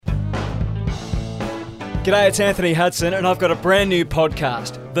G'day, it's Anthony Hudson, and I've got a brand new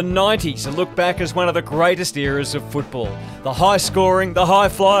podcast, The 90s, a look back as one of the greatest eras of football. The high scoring, the high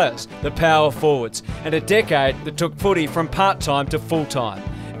flyers, the power forwards, and a decade that took footy from part-time to full-time.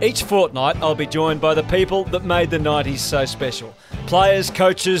 Each fortnight, I'll be joined by the people that made the 90s so special. Players,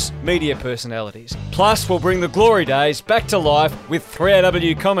 coaches, media personalities. Plus, we'll bring the glory days back to life with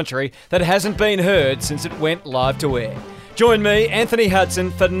 3AW commentary that hasn't been heard since it went live to air. Join me, Anthony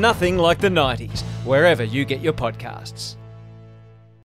Hudson, for Nothing Like the 90s, wherever you get your podcasts.